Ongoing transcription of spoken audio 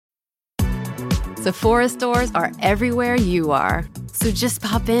Sephora stores are everywhere you are. So just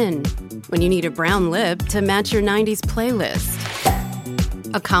pop in. When you need a brown lip to match your 90s playlist.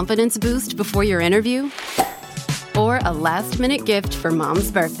 A confidence boost before your interview? Or a last-minute gift for mom's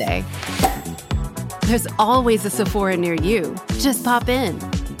birthday. There's always a Sephora near you. Just pop in.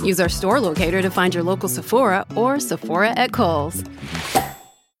 Use our store locator to find your local Sephora or Sephora at Kohl's.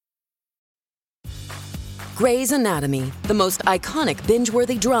 Grey's Anatomy, the most iconic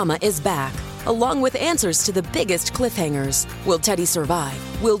binge-worthy drama, is back, along with answers to the biggest cliffhangers. Will Teddy survive?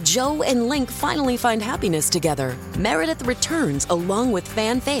 Will Joe and Link finally find happiness together? Meredith returns along with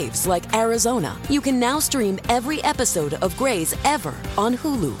fan faves like Arizona. You can now stream every episode of Grey's ever on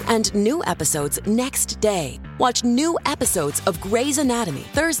Hulu, and new episodes next day. Watch new episodes of Grey's Anatomy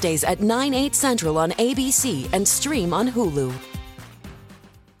Thursdays at 9/8 Central on ABC and stream on Hulu.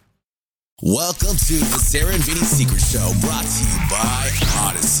 Welcome to the Sarah and Vinny Secret Show, brought to you by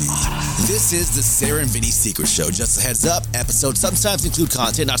Odyssey. This is the Sarah and Vinny Secret Show. Just a heads up, episodes sometimes include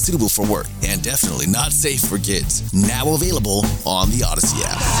content not suitable for work and definitely not safe for kids. Now available on the Odyssey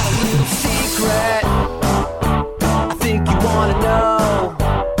app. A little secret, I think you want to know.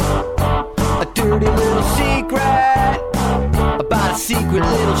 A dirty little secret about a secret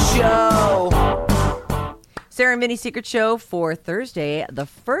little show. Sarah and Vinny Secret Show for Thursday, the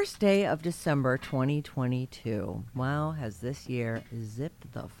first day of December 2022. Wow, has this year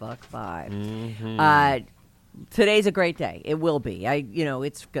zipped the fuck by. Today's a great day. It will be.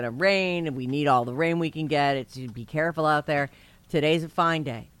 It's going to rain, and we need all the rain we can get. Be careful out there. Today's a fine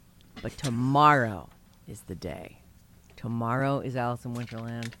day, but tomorrow is the day. Tomorrow is Alice in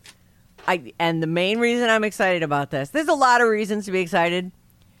Wonderland. And the main reason I'm excited about this, there's a lot of reasons to be excited.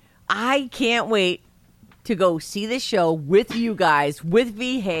 I can't wait to go see the show with you guys, with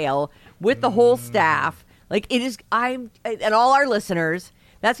V. Hale, with the whole staff. Like, it is, and all our listeners.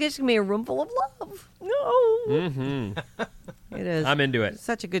 That's just going to be a room full of love. No. Mm-hmm. It is. I'm into it. It's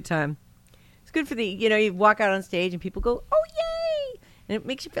such a good time. It's good for you walk out on stage and people go, oh, yay. And it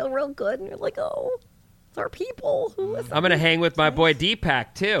makes you feel real good. And you're like, oh, it's our people who listen. I'm going to hang with my boy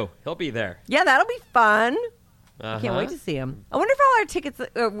Deepak, too. He'll be there. Yeah, that'll be fun. Uh-huh. I can't wait to see him. I wonder if all our tickets,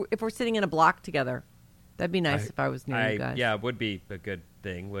 if we're sitting in a block together. That'd be nice if I was near you guys. Yeah, it would be a good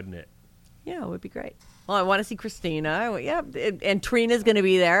thing, wouldn't it? Yeah, it would be great. Well, I want to see Christina. Yeah, and Trina's going to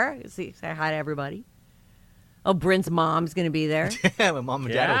be there. Say hi to everybody. Oh, Bryn's mom's going to be there. Yeah, my mom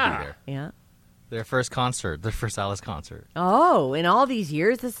and dad will be there. Yeah. Their first concert, their first Alice concert. Oh, in all these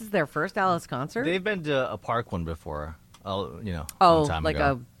years, this is their first Alice concert? They've been to a park one before, a long time like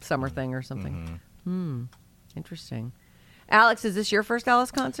ago. a summer thing or something. Interesting. Alex, is this your first Alice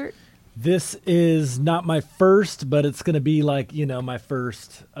concert? This is not my first, but it's going to be like, my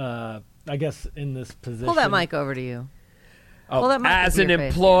first, I guess, in this position. Pull that mic over to you. As an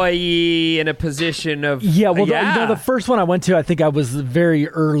employee in a position of... The first one I went to, I think I was very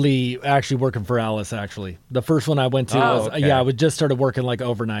early actually working for Alice, actually. The first one I went to I would just started working like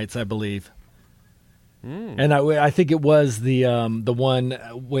overnights, I believe. And I think it was the one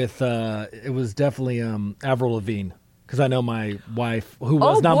with, it was definitely Avril Lavigne. Because I know my wife, who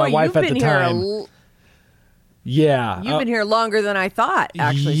was not my wife at the time. Yeah. You've been here longer than I thought,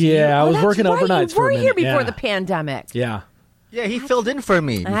 actually. Yeah, I was working overnights for a minute. You were here before the pandemic. Yeah. Yeah, he filled in for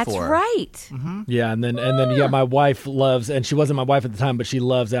me before. That's right. Mm-hmm. Yeah, and then my wife loves, and she wasn't my wife at the time, but she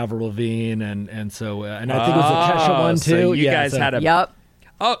loves Avril Lavigne, and so and I think it was a Kesha one too. So you guys had a Yep.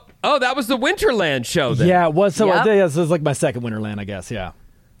 Oh, that was the Winterland show then. Yeah, it was. So Yep. it was like my second Winterland, I guess. Yeah,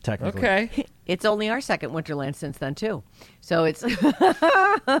 technically. Okay. It's only our second Winterland since then too. So it's. Yep.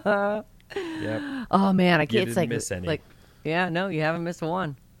 Oh man, I can't didn't miss any. Yeah, no, you haven't missed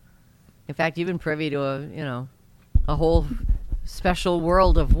one. In fact, you've been privy to a whole special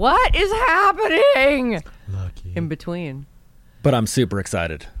world of what is happening in between. But I'm super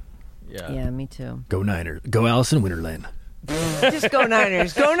excited. Yeah, me too. Go Niners. Go Alice in Winterland. Just go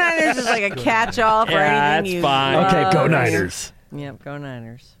Niners. Go Niners is like a catch-all for anything that's fine. Okay, go Niners. Yep, go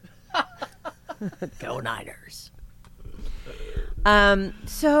Niners. Go Niners.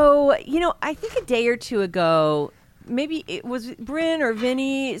 So, I think a day or two ago, maybe it was Bryn or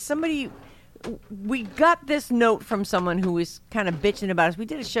Vinny, somebody, we got this note from someone who was kind of bitching about us. We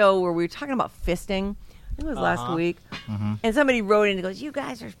did a show where we were talking about fisting. I think it was last week. Mm-hmm. And somebody wrote in and goes, you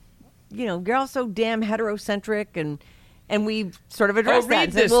guys are, you're all so damn heterocentric, and we sort of addressed that.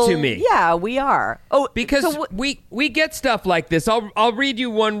 Read this to me. Yeah, we are. Oh, because so we get stuff like this. I'll read you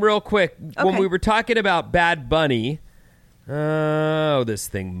one real quick. Okay. When we were talking about Bad Bunny. Oh, this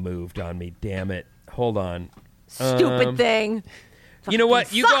thing moved on me. Damn it. Hold on. Stupid thing. You know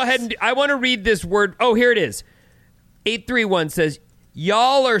what? You go ahead and I want to read this word. Oh, here it is. 831 says,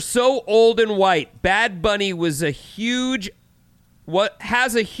 Y'all are so old and white. Bad Bunny was has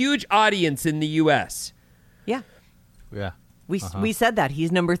a huge audience in the U.S. Yeah. Yeah. We said that.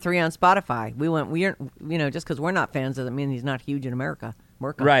 He's number 3 on Spotify. Just because we're not fans doesn't mean he's not huge in America.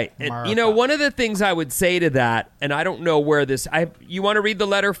 Right. And, one of the things I would say to that, and I don't know where you want to read the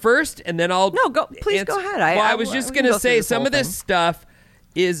letter first, and then I'll... No, please go ahead. I was just going to say some of this stuff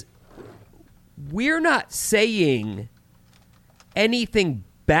is we're not saying anything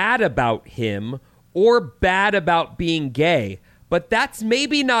bad about him or bad about being gay, but that's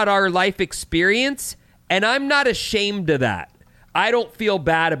maybe not our life experience, and I'm not ashamed of that. I don't feel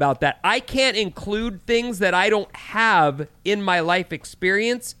bad about that. I can't include things that I don't have in my life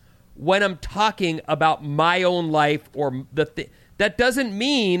experience when I'm talking about my own life or that doesn't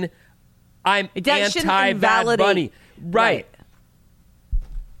mean I'm anti-Bad Bunny. Right.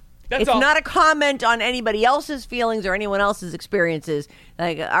 It's not a comment on anybody else's feelings or anyone else's experiences.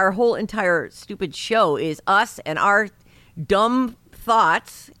 Like, our whole entire stupid show is us and our dumb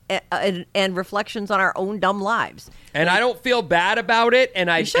thoughts and reflections on our own dumb lives. And I don't feel bad about it,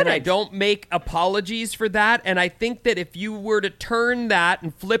 and I don't make apologies for that. And I think that if you were to turn that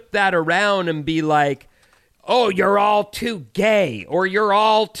and flip that around and be like, oh, you're all too gay, or you're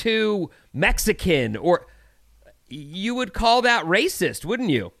all too Mexican, or you would call that racist, wouldn't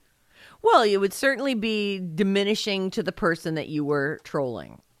you? Well, it would certainly be diminishing to the person that you were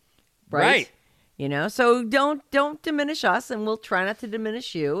trolling, right? So don't diminish us, and we'll try not to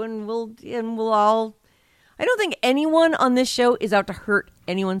diminish you, and we'll all. I don't think anyone on this show is out to hurt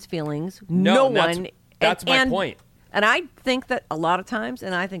anyone's feelings. No one. That's my point. And I think that a lot of times,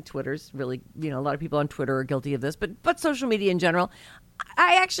 and I think Twitter's really, a lot of people on Twitter are guilty of this, but social media in general,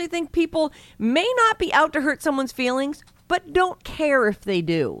 I actually think people may not be out to hurt someone's feelings, but don't care if they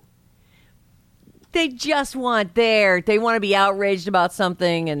do. They just they want to be outraged about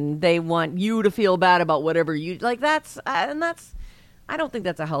something, and they want you to feel bad about whatever you like. I don't think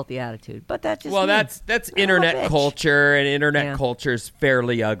that's a healthy attitude, but that's just that's internet culture, and internet culture is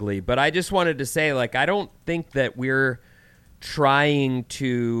fairly ugly. But I just wanted to say, I don't think that we're trying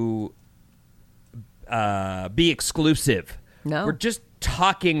to be exclusive. No, we're just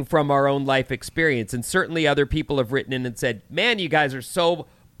talking from our own life experience, and certainly other people have written in and said, "Man, you guys are so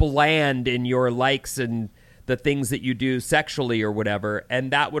bland in your likes and the things that you do sexually or whatever,"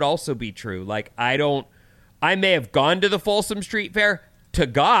 and that would also be true. I may have gone to the Folsom Street Fair to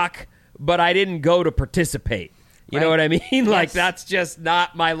gawk, but I didn't go to participate. You know what I mean? Yes. That's just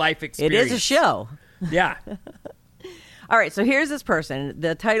not my life experience. It is a show. Yeah. All right, so here's this person.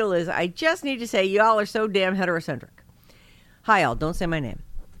 The title is, I just need to say y'all are so damn heterocentric. Hi, all. Don't say my name.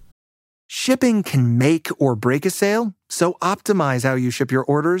 Shipping can make or break a sale, so optimize how you ship your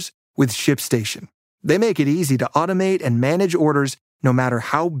orders with ShipStation. They make it easy to automate and manage orders no matter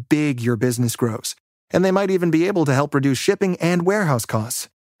how big your business grows. And they might even be able to help reduce shipping and warehouse costs.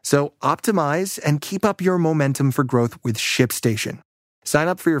 So optimize and keep up your momentum for growth with ShipStation. Sign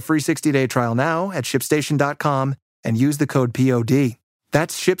up for your free 60-day trial now at ShipStation.com and use the code POD.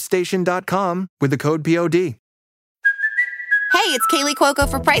 That's ShipStation.com with the code POD. Hey, it's Kaylee Cuoco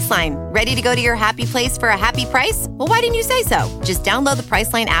for Priceline. Ready to go to your happy place for a happy price? Well, why didn't you say so? Just download the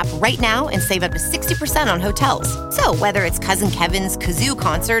Priceline app right now and save up to 60% on hotels. So whether it's Cousin Kevin's Kazoo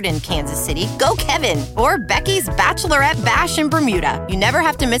Concert in Kansas City, go Kevin, or Becky's Bachelorette Bash in Bermuda, you never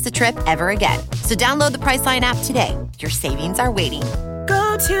have to miss a trip ever again. So download the Priceline app today. Your savings are waiting.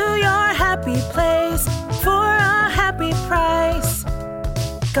 Go to your happy place for a happy price.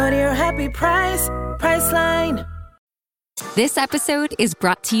 Go to your happy price, Priceline. This episode is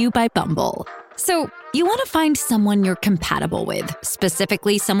brought to you by Bumble. So, you want to find someone you're compatible with,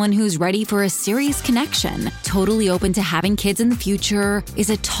 specifically someone who's ready for a serious connection, totally open to having kids in the future, is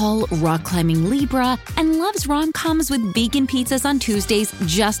a tall, rock-climbing Libra, and loves rom-coms with vegan pizzas on Tuesdays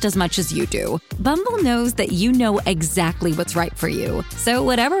just as much as you do. Bumble knows that you know exactly what's right for you. So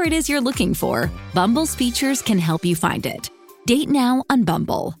whatever it is you're looking for, Bumble's features can help you find it. Date now on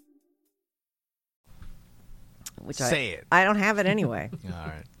Bumble. I don't have it anyway. All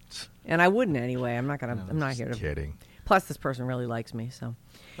right. And I wouldn't anyway. I'm not here to. Kidding. Plus, this person really likes me, so.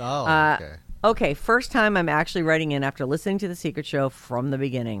 Oh, okay. Okay, first time I'm actually writing in after listening to The Secret Show from the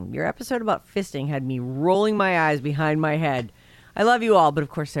beginning. Your episode about fisting had me rolling my eyes behind my head. I love you all, but of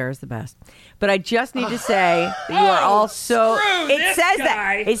course Sarah's the best. But I just need to say that you are all so. It says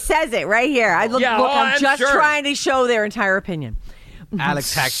that. It says it right here. I'm just trying to show their entire opinion.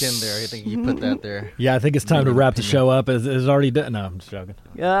 Alex hacked in there. I think you put that there. Yeah, I think it's time to wrap the show up. It's already done. No, I'm just joking.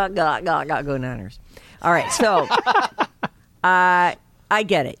 Go Niners. All right, so I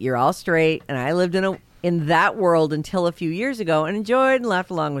get it. You're all straight, and I lived in in that world until a few years ago and enjoyed and laughed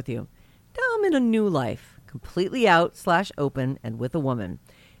along with you. Now I'm in a new life, completely out/open and with a woman.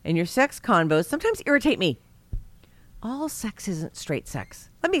 And your sex convos sometimes irritate me. All sex isn't straight sex.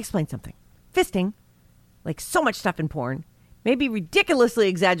 Let me explain something. Fisting, like so much stuff in porn, may be ridiculously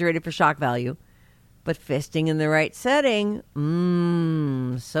exaggerated for shock value, but fisting in the right setting,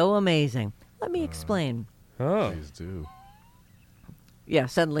 so amazing. Let me explain. Please do. Yeah,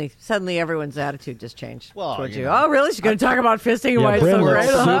 suddenly everyone's attitude just changed towards you. know. Oh, really? She's going to talk about fisting and why it's so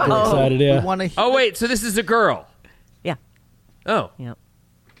Brandon's great? super excited, yeah. We wanna hear- Oh, wait, so this is a girl. Yeah. Oh. Yep.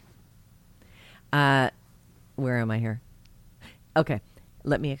 Where am I here? Okay,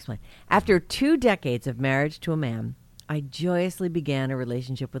 let me explain. After 2 decades of marriage to a man, I joyously began a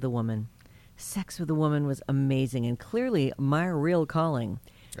relationship with a woman. Sex with a woman was amazing and clearly my real calling.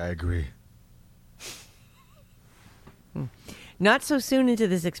 I agree. Not so soon into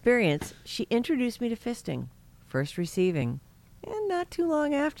this experience, she introduced me to fisting, first receiving, and not too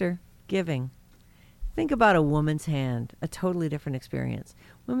long after, giving. Think about a woman's hand, a totally different experience.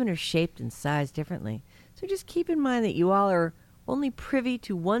 Women are shaped and sized differently, so just keep in mind that you all are only privy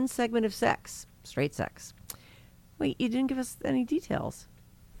to one segment of sex, straight sex. Wait, you didn't give us any details.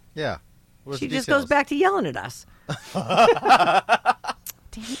 Yeah. Where's She the just details? goes back to yelling at us. Damn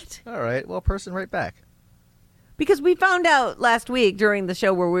it. All right. Well, person right back. Because we found out last week during the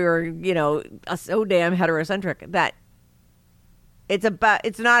show where we were, so damn heterocentric that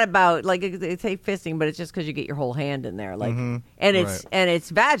it's not about like it's a fisting, but it's just because you get your whole hand in there, like, and it's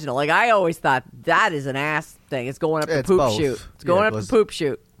vaginal. Like I always thought that is an ass thing. It's going up the poop both. chute. It's going up the poop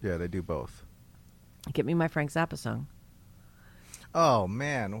chute. Yeah, they do both. Get me my Frank Zappa song. Oh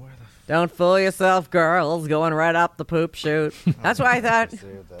man, where the Don't fool yourself, girls. Going right up the poop chute. That's why I thought.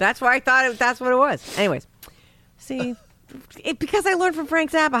 That's why I thought that's what it was. Anyways. See, because I learned from Frank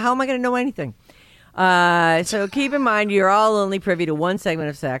Zappa, how am I going to know anything? So keep in mind, you're all only privy to one segment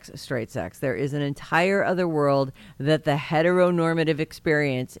of sex, straight sex. There is an entire other world that the heteronormative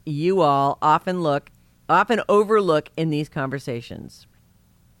experience you all often overlook in these conversations.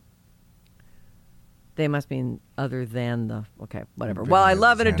 They must mean other than the, okay, whatever. Well, I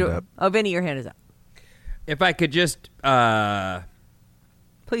love and adore. Oh, Vinny, your hand is up. If I could just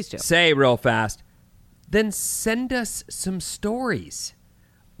please do say real fast, then send us some stories.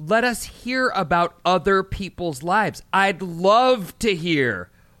 Let us hear about other people's lives. I'd love to hear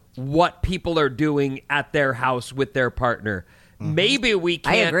what people are doing at their house with their partner. Maybe we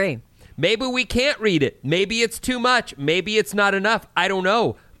can't. I agree. Maybe we can't read it. Maybe it's too much. Maybe it's not enough. I don't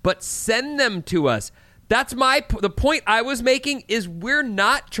know. But send them to us. That's the point I was making is we're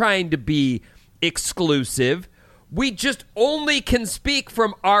not trying to be exclusive. We just only can speak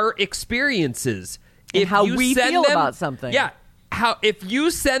from our experiences. And how we feel about something. Yeah. If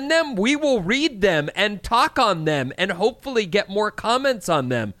you send them, we will read them and talk on them and hopefully get more comments on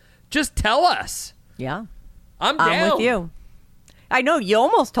them. Just tell us. Yeah. I'm down. I'm with you. I know you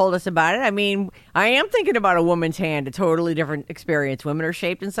almost told us about it. I mean, I am thinking about a woman's hand, a totally different experience. Women are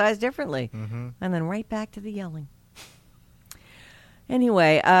shaped and sized differently. And then right back to the yelling.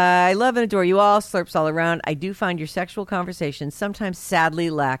 Anyway, I love and adore you all. Slurps all around. I do find your sexual conversations sometimes sadly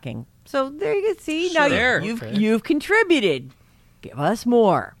lacking. So there you go. See, now you've contributed. Give us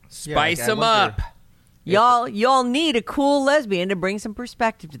more. Spice them up. Y'all need a cool lesbian to bring some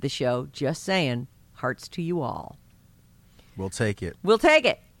perspective to the show. Just saying. Hearts to you all. We'll take it. We'll take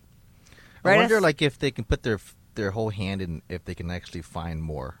it. I wonder, like, if they can put their whole hand in, if they can actually find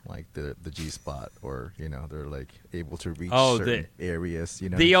more, like the G spot, or they're like able to reach certain areas.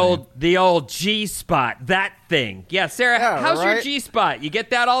 The old G spot, that thing. Yeah, Sarah, how's your G spot? You get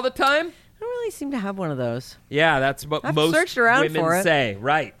that all the time? I don't really seem to have one of those. Yeah, that's what I've most searched around women for it. say.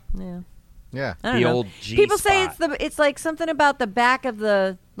 Right. Yeah. Yeah. I don't the know. old G People spot. say it's like something about the back of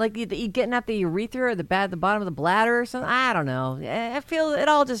the, like you getting at the urethra or the bottom of the bladder or something. I don't know. It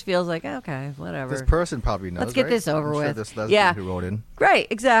all just feels like, okay, whatever. This person probably knows. Let's get this over I'm with. Sure this lesbian who wrote in. Great,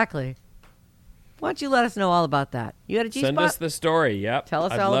 exactly. Why don't you let us know all about that? You got a G spot? Send us the story. Yep. Tell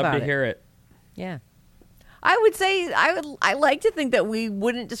us I'd all love about to hear it. Yeah. I would say I like to think that we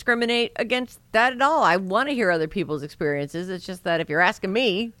wouldn't discriminate against that at all. I want to hear other people's experiences. It's just that if you're asking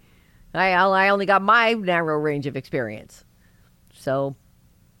me, I only got my narrow range of experience. So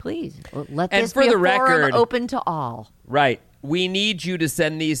please let this be a forum open to all. Right. We need you to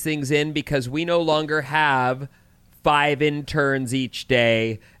send these things in because we no longer have 5 interns each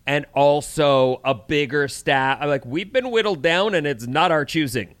day and also a bigger staff. Like, we've been whittled down and it's not our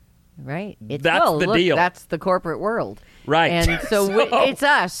choosing. Right. That's the deal. That's the corporate world. Right. And so, it's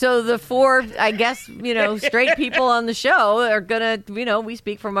us. So the 4, I guess, straight people on the show are going to, we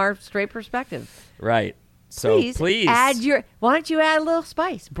speak from our straight perspective. Right. So please add why don't you add a little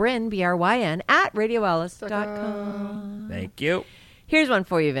spice? Bryn, BRYN, at radioellis.com. Thank you. Here's one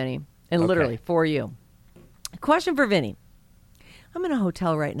for you, Vinny. And literally for you. A question for Vinny. I'm in a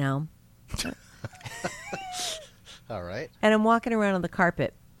hotel right now. All right. And I'm walking around on the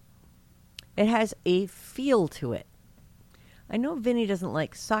carpet. It has a feel to it. I know Vinny doesn't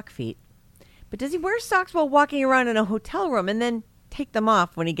like sock feet, but does he wear socks while walking around in a hotel room and then take them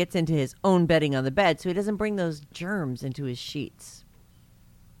off when he gets into his own bedding on the bed so he doesn't bring those germs into his sheets?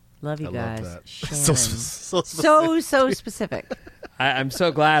 Love you guys. Love that. Shannon. So specific. I'm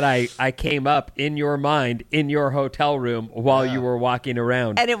so glad I came up in your mind in your hotel room while you were walking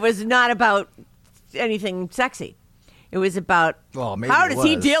around. And it was not about anything sexy. It was about how does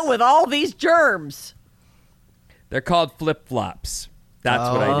he deal with all these germs? They're called flip-flops. That's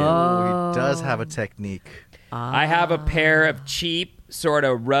what I do. He does have a technique. I have a pair of cheap sort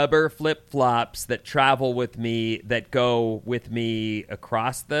of rubber flip-flops that travel with me, that go with me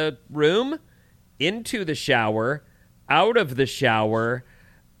across the room, into the shower, out of the shower,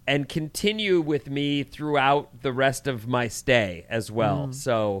 and continue with me throughout the rest of my stay as well.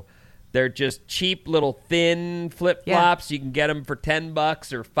 So they're just cheap little thin flip-flops. You can get them for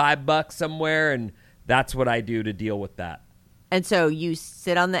 $10 or $5 somewhere, and that's what I do to deal with that. And so you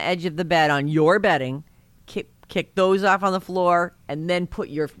sit on the edge of the bed on your bedding, kick those off on the floor, and then put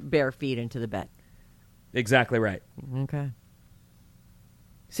your bare feet into the bed. Exactly right. Okay.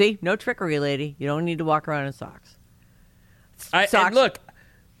 See? No trickery, lady. You don't need to walk around in socks. And look,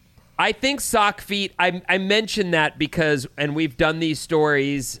 I think sock feet, I mention that because, and we've done these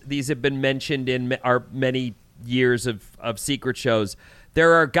stories, these have been mentioned in our many years of secret shows.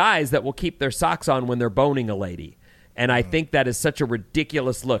 There are guys that will keep their socks on when they're boning a lady. And I think that is such a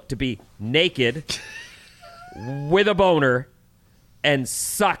ridiculous look, to be naked with a boner and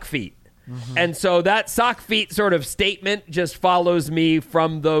sock feet. And so that sock feet sort of statement just follows me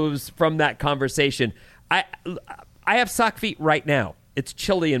from that conversation. I have sock feet right now. It's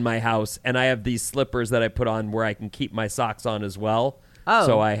chilly in my house, and I have these slippers that I put on where I can keep my socks on as well.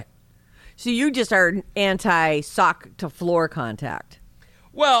 Oh. So you just are anti-sock to floor contact.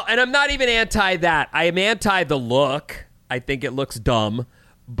 Well, and I'm not even anti that. I am anti the look. I think it looks dumb.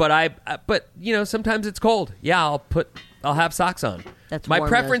 But sometimes it's cold. Yeah, I'll have socks on. That's my warm,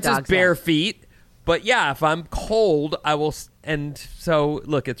 preference those is dogs bare have. feet. But yeah, if I'm cold, I will. And so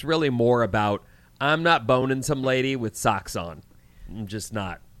look, it's really more about I'm not boning some lady with socks on. I'm just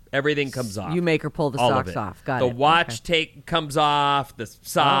not. Everything comes off. You make her pull the All socks of it. off. Got the it. The watch comes off. The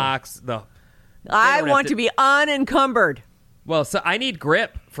socks. I want to be unencumbered. Well, so I need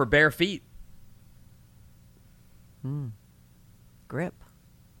grip for bare feet. Grip.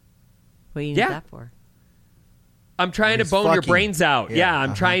 What do you need that for? I'm trying to bone your brains out. Yeah,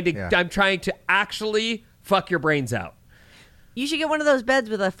 I'm trying to. yeah. I'm trying to actually fuck your brains out. You should get one of those beds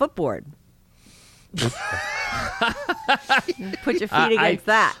with a footboard. Put your feet against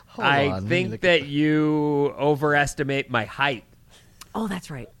that. I think that you overestimate my height. Oh, that's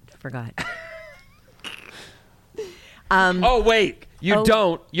right. Forgot. Oh, wait. You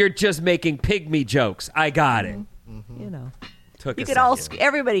don't. You're just making pygmy jokes. I got it. You know.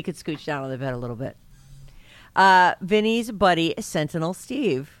 Everybody could scooch down on the bed a little bit. Vinny's buddy, Sentinel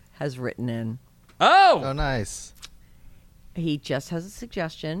Steve, has written in. Oh, nice. He just has a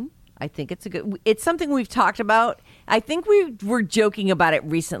suggestion. I think it's something we've talked about. I think we were joking about it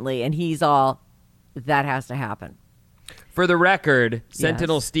recently, and he's all, that has to happen. For the record,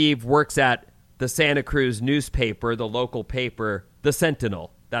 Sentinel Steve works at the Santa Cruz newspaper, the local paper, The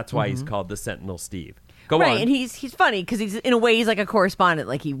Sentinel. That's why he's called the Sentinel Steve. Go on. Right, and he's funny because in a way he's like a correspondent.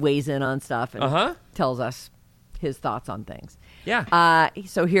 Like he weighs in on stuff and tells us his thoughts on things. Yeah.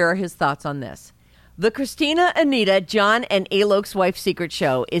 So here are his thoughts on this. The Christina, Anita, John, and Alok's Wife Secret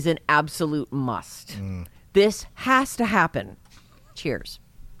Show is an absolute must. This has to happen. Cheers.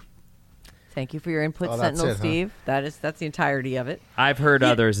 Thank you for your input, Sentinel Steve. Huh? That's the entirety of it. I've heard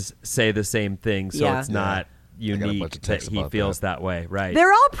others say the same thing, so it's not unique that he feels that way. Right.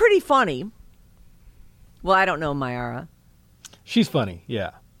 They're all pretty funny. Well, I don't know Mayara. She's funny,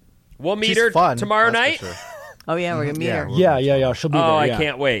 yeah. We'll meet her tomorrow night. Sure. Oh, yeah, we're going to meet her. Yeah. She'll be there. I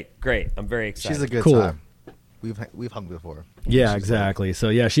can't wait. Great. I'm very excited. She's a good time. We've hung before. Yeah, exactly. So,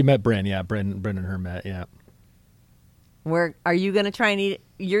 yeah, she met Bryn. Yeah, Bryn and her met, yeah. Where are you going to try and eat?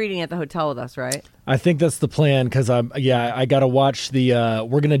 You're eating at the hotel with us, right? I think that's the plan because I got to watch the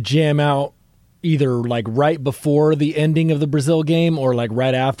we're going to jam out either like right before the ending of the Brazil game or like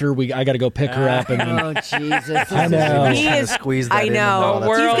right after. I got to go pick her up. And oh, Jesus. I know. He is, squeeze that I know.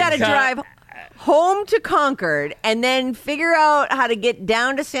 He's got to drive home to Concord, and then figure out how to get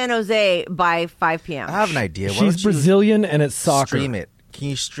down to San Jose by 5 p.m. I have an idea. She's Brazilian, and it's soccer. Stream it. Can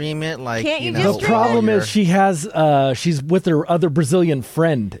you stream it? Like, Can't you know, just The problem is she has she's with her other Brazilian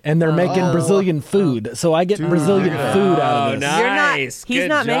friend, and they're making Brazilian food. So I get Brazilian food out of this. Nice. You're not. He's Good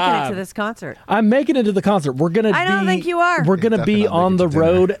not making it job. to this concert. I'm making it to the concert. We're gonna. I don't think you are. We're gonna Definitely be not on the making it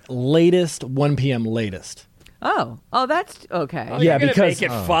to dinner. road latest 1 p.m. latest. Oh, that's okay. Oh, Yeah, you're gonna because- make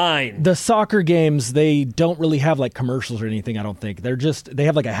it fine. The soccer games, they don't really have like commercials or anything. I don't think they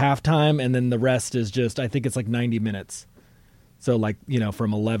have like a halftime, and then the rest is just. I think it's like 90 minutes. So like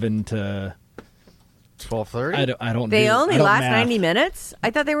from 11 to 12:30. I don't. They only last math. 90 minutes? I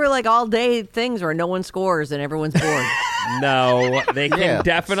thought they were like all day things where no one scores and everyone's bored. No, they can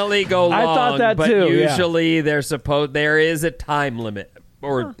definitely go long. I thought that but too, yeah. usually there is a time limit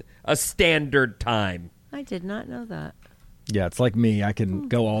or a standard time. I did not know that. Yeah, it's like me. I can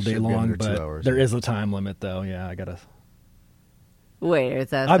go all day Should be long, under 2 but hours, there yeah. is a time limit, though. Yeah, I gotta. Wait, is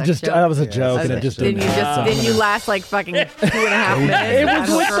that? I'm just. That was a joke, and Okay. it just Didn't didn't. you you last like fucking 2.5 minutes? It was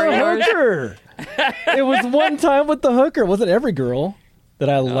with the hooker. It was one time with the hooker. Wasn't every girl that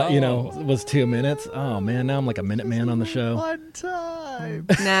I was 2 minutes. Oh man, now I'm like a minute man on the show. One time.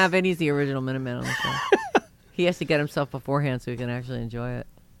 Nah, Vinny's the original Minuteman on the show. He has to get himself beforehand so he can actually enjoy it.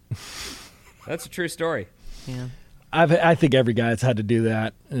 That's a true story. Yeah. I think every guy's had to do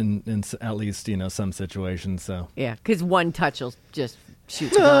that in at least some situations. So Yeah, because one touch will just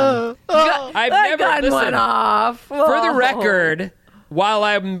shoot the gun. I've never gun listen, went off. For the Whoa. record, while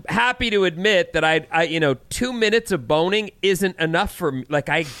I'm happy to admit that I 2 minutes of boning isn't enough for me. Like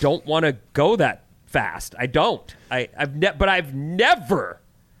I don't want to go that fast. I don't. But I've never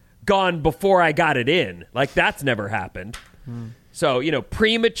gone before I got it in. Like that's never happened. So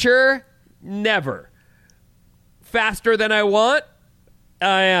premature, never. Faster than I want,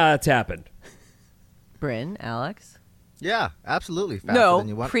 yeah, it's happened. Bryn, Alex? Yeah, absolutely. Faster than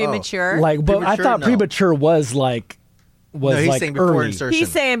you want. Premature. but I thought premature was like No, he's like saying before early. insertion.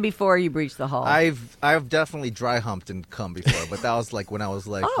 He's saying before you breach the hull. I've definitely dry humped and come before, but that was like when I was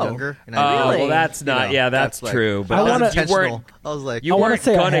like younger. And really? Well, that's not. Yeah, that's like- true. But I wanna- you weren't. intentional. I was like, You I wanna weren't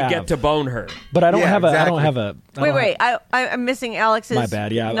say I gonna have. get to bone her. But I don't Yeah, have a. I exactly. don't have a. I don't Wait. I'm missing Alex's. My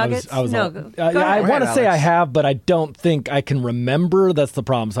bad. Yeah, nuggets? I was. No, I go ahead. want to say I Alex. have, but I don't think I can remember. That's the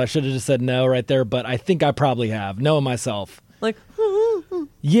problem. So I should have just said no right there. But I think I probably have. Knowing myself. Like,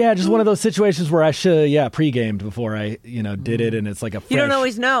 Yeah, just one of those situations where I should, pre-gamed before I, did it, and it's like a fresh. you don't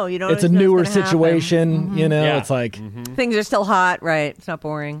always know. You don't. It's a always know newer what's gonna situation, Yeah. It's like Things are still hot, right? It's not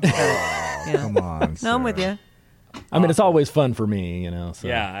boring. But, yeah. come on. No, I'm with you. I mean, it's always fun for me, So.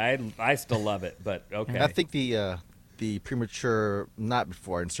 Yeah, I still love it, but okay. I think the premature, not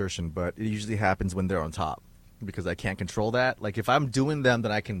before insertion, but it usually happens when they're on top. Because I can't control that. Like if I'm doing them,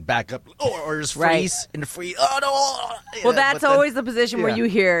 then I can back up or just freeze in the free. Oh no! Yeah, Well, that's but then- always the position where yeah. you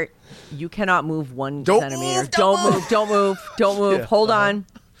hear, you cannot move 1 Don't centimeter. move, Don't don't move. Don't move. Don't move. Yeah, Hold on.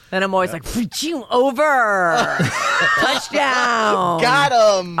 Then I'm always like, over. Touchdown. Got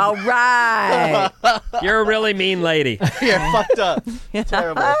him. All right. You're a really mean lady. Yeah, fucked up.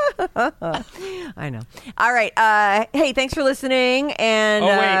 Terrible. I know. All right. Hey, thanks for listening. And Oh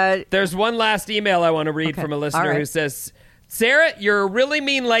wait, there's one last email I want to read Okay. from a All listener right. who says, "Sarah, you're a really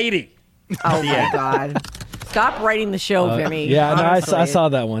mean lady." oh my God. Stop writing the show, Vinny. Yeah, no, I honestly. saw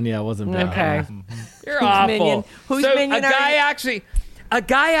that one. Yeah, it wasn't bad. Okay. You're awful. minion? Whose so minion a are guy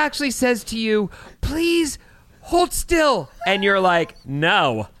you? actually says to you, "Please hold still," and you're like,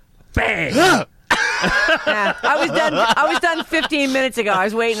 "No." Bang. Yeah, I was done 15 minutes ago. I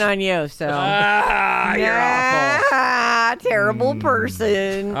was waiting on you. So. You're awful. Ah, terrible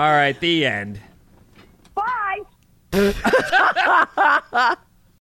person. All right, the end. Bye.